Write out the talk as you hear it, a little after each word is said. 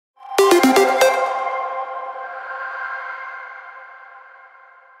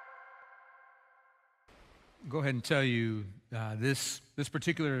go ahead and tell you this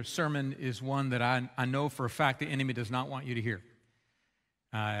particular sermon is one that I know for a fact the enemy does not want you to hear.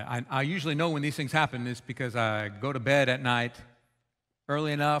 I usually know when these things happen is because I go to bed at night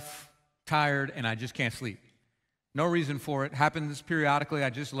early enough, tired, and I just can't sleep. No reason for it. Happens periodically. I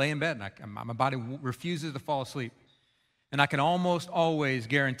just lay in bed, and my body refuses to fall asleep. And I can almost always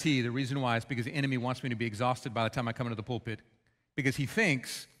guarantee the reason why is because the enemy wants me to be exhausted by the time I come into the pulpit, because he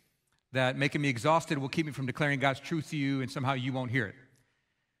thinks that making me exhausted will keep me from declaring God's truth to you, and somehow you won't hear it.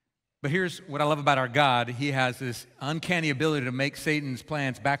 But here's what I love about our God. He has this uncanny ability to make Satan's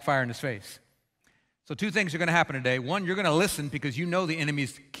plans backfire in his face. So two things are going to happen today. One, you're going to listen because you know the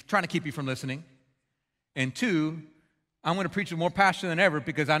enemy's trying to keep you from listening. And two, I'm going to preach with more passion than ever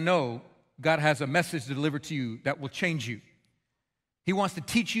because I know God has a message to deliver to you that will change you. He wants to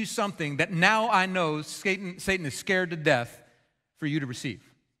teach you something that now I know Satan is scared to death for you to receive.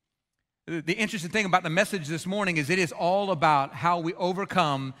 The interesting thing about the message this morning is it is all about how we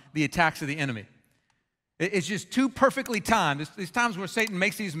overcome the attacks of the enemy. It's just too perfectly timed. These times where Satan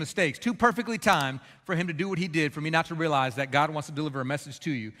makes these mistakes, too perfectly timed for him to do what he did, for me not to realize that God wants to deliver a message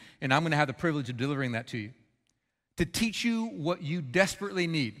to you, and I'm going to have the privilege of delivering that to you. To teach you what you desperately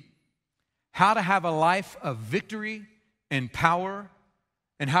need. How to have a life of victory and power,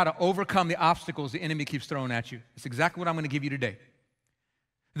 and how to overcome the obstacles the enemy keeps throwing at you. It's exactly what I'm going to give you today.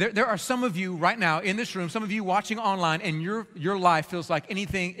 There are some of you right now in this room, some of you watching online, and your life feels like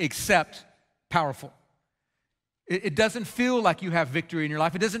anything except powerful. It doesn't feel like you have victory in your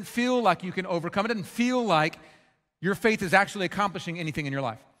life. It doesn't feel like you can overcome. It doesn't feel like your faith is actually accomplishing anything in your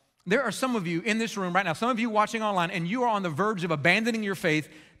life. There are some of you in this room right now, some of you watching online, and you are on the verge of abandoning your faith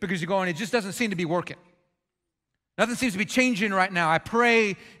because you're going, it just doesn't seem to be working. Nothing seems to be changing right now. I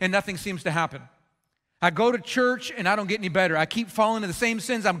pray and nothing seems to happen. I go to church and I don't get any better. I keep falling into the same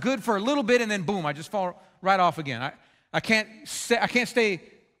sins. I'm good for a little bit and then boom, I just fall right off again. I can't stay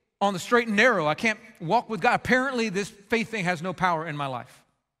on the straight and narrow. I can't walk with God. Apparently this faith thing has no power in my life.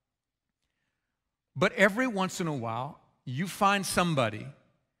 But every once in a while, you find somebody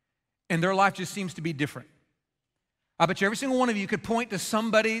and their life just seems to be different. I bet you every single one of you could point to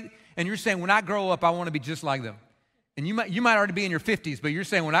somebody and you're saying, when I grow up, I want to be just like them. And you might already be in your 50s, but you're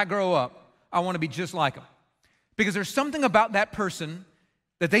saying, when I grow up, I want to be just like them. Because there's something about that person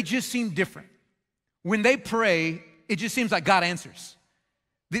that they just seem different. When they pray, it just seems like God answers.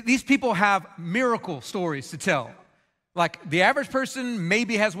 These people have miracle stories to tell. Like the average person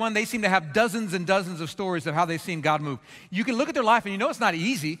maybe has one. They seem to have dozens and dozens of stories of how they've seen God move. You can look at their life and you know it's not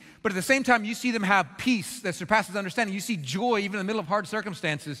easy, but at the same time you see them have peace that surpasses understanding. You see joy even in the middle of hard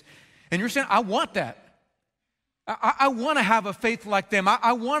circumstances. And you're saying, I want that. I want to have a faith like them.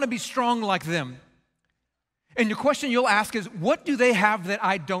 I want to be strong like them. And the question you'll ask is, what do they have that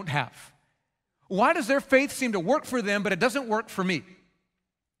I don't have? Why does their faith seem to work for them, but it doesn't work for me?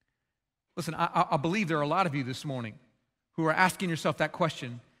 Listen, I believe there are a lot of you this morning who are asking yourself that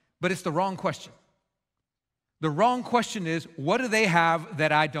question, but it's the wrong question. The wrong question is, what do they have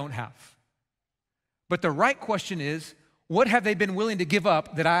that I don't have? But the right question is, what have they been willing to give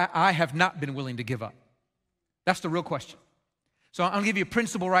up that I have not been willing to give up? That's the real question. So I'm going to give you a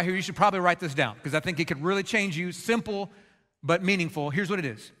principle right here. You should probably write this down because I think it could really change you. Simple but meaningful. Here's what it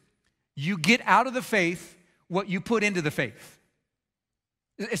is. You get out of the faith what you put into the faith.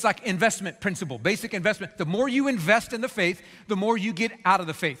 It's like investment principle, basic investment. The more you invest in the faith, the more you get out of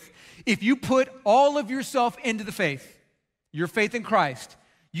the faith. If you put all of yourself into the faith, your faith in Christ,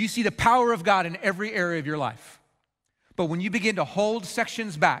 you see the power of God in every area of your life. But when you begin to hold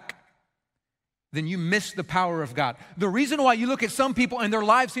sections back, then you miss the power of God. The reason why you look at some people and their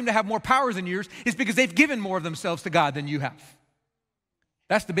lives seem to have more power than yours is because they've given more of themselves to God than you have.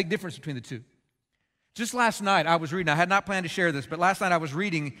 That's the big difference between the two. Just last night I was reading, I had not planned to share this, but last night I was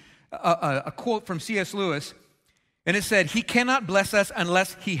reading a quote from C.S. Lewis, and it said, "He cannot bless us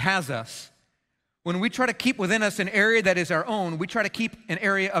unless he has us. When we try to keep within us an area that is our own, we try to keep an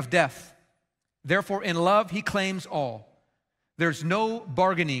area of death. Therefore, in love, he claims all. There's no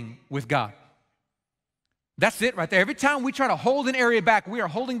bargaining with God." That's it right there. Every time we try to hold an area back, we are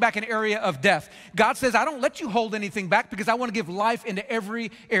holding back an area of death. God says, I don't let you hold anything back because I want to give life into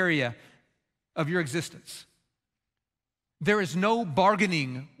every area of your existence. There is no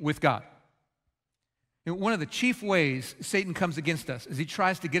bargaining with God. And one of the chief ways Satan comes against us is he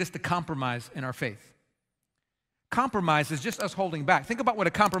tries to get us to compromise in our faith. Compromise is just us holding back. Think about what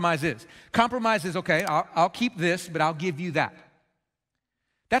a compromise is. Compromise is, okay, I'll keep this, but I'll give you that.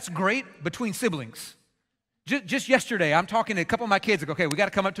 That's great between siblings. Just yesterday, I'm talking to a couple of my kids, like, okay, we got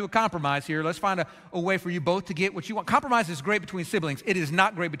to come up to a compromise here. Let's find a way for you both to get what you want. Compromise is great between siblings. It is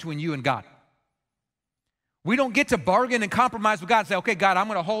not great between you and God. We don't get to bargain and compromise with God and say, okay, God, I'm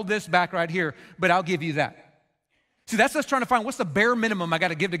going to hold this back right here, but I'll give you that. See, that's us trying to find what's the bare minimum I got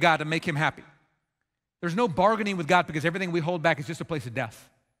to give to God to make him happy. There's no bargaining with God because everything we hold back is just a place of death,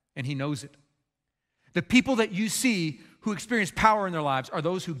 and he knows it. The people that you see who experience power in their lives are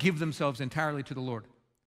those who give themselves entirely to the Lord.